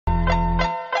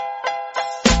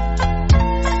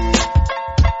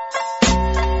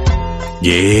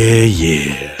Yeah,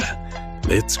 yeah.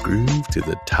 Let's groove to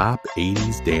the top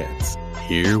 80s dance.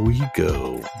 Here we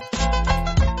go.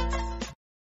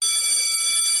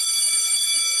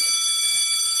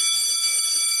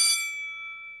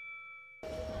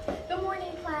 Good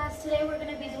morning, class. Today we're going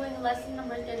to be doing lesson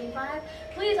number 35.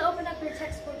 Please open up your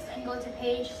textbooks and go to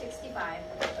page 65.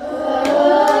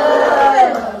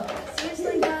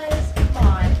 Seriously, guys? Come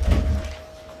on.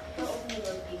 Go open the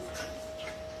book, please.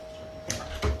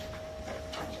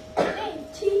 Hey,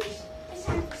 teach. It's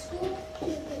time for school. Keep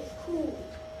it cool.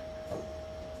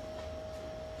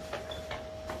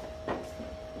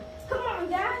 Come on,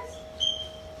 guys.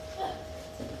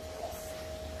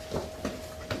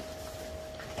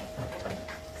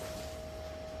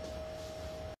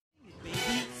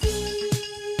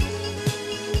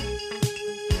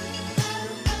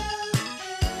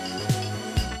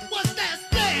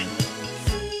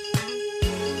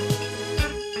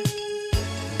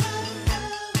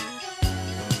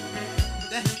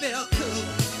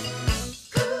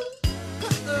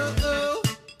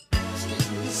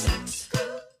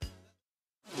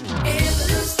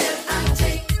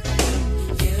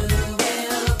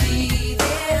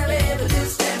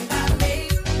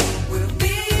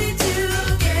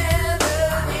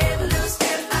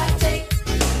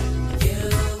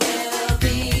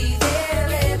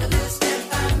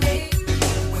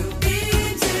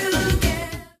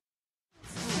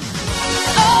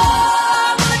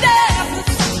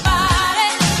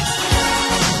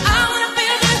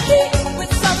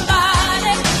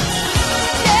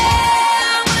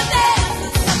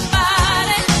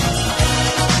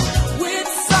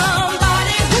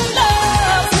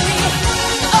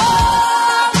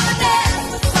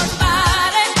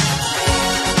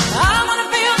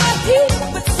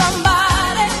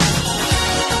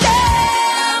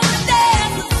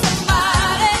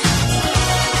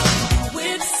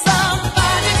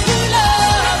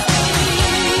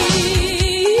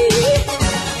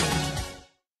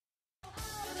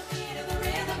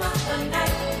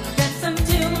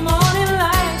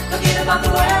 The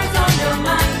words on your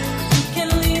mind, you can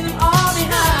leave them all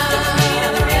behind.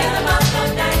 The rhythm of the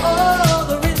night, oh,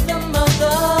 the rhythm of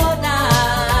the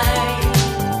night,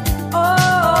 oh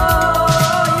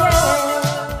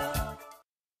yeah.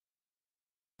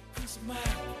 Peace of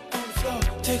mind on the floor,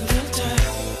 take a little time,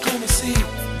 come and see,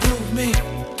 groove me,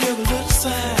 give a little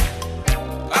sign.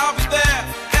 I'll be there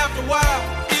after a while.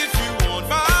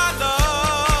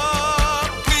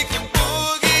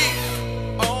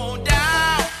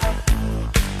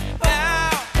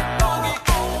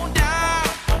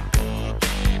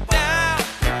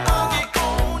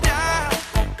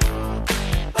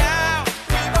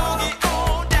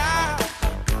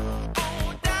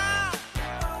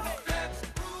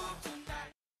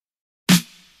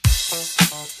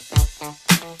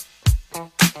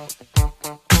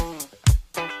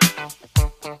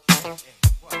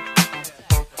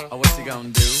 Oh, what you gonna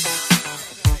do?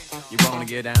 You wanna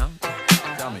get down?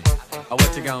 Tell me. Oh,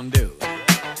 what you gonna do?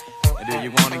 Do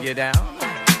you wanna get down?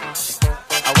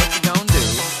 Oh, what you gonna do?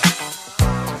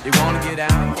 You wanna get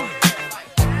down?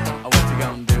 Oh, what you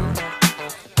gonna do?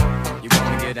 You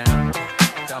wanna get down?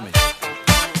 Tell me.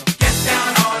 Get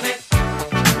down on it.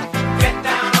 Get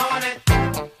down on it.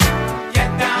 Get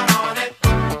down on it.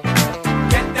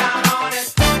 Get down on it.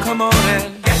 Come on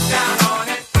in. Get down on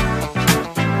it.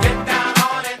 Get down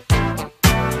on it.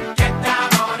 Get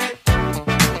down on it.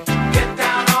 Get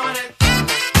down on it.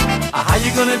 How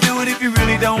you gonna do it if you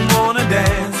really don't wanna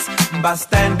dance? By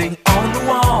standing on the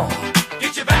wall.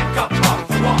 Get your back up off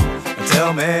the wall.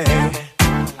 Tell me,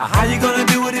 how you gonna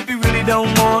do it if you really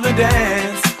don't wanna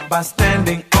dance? By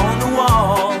standing on the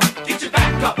wall. Get your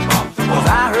back up off the wall. 'Cause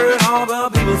I heard all the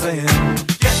people saying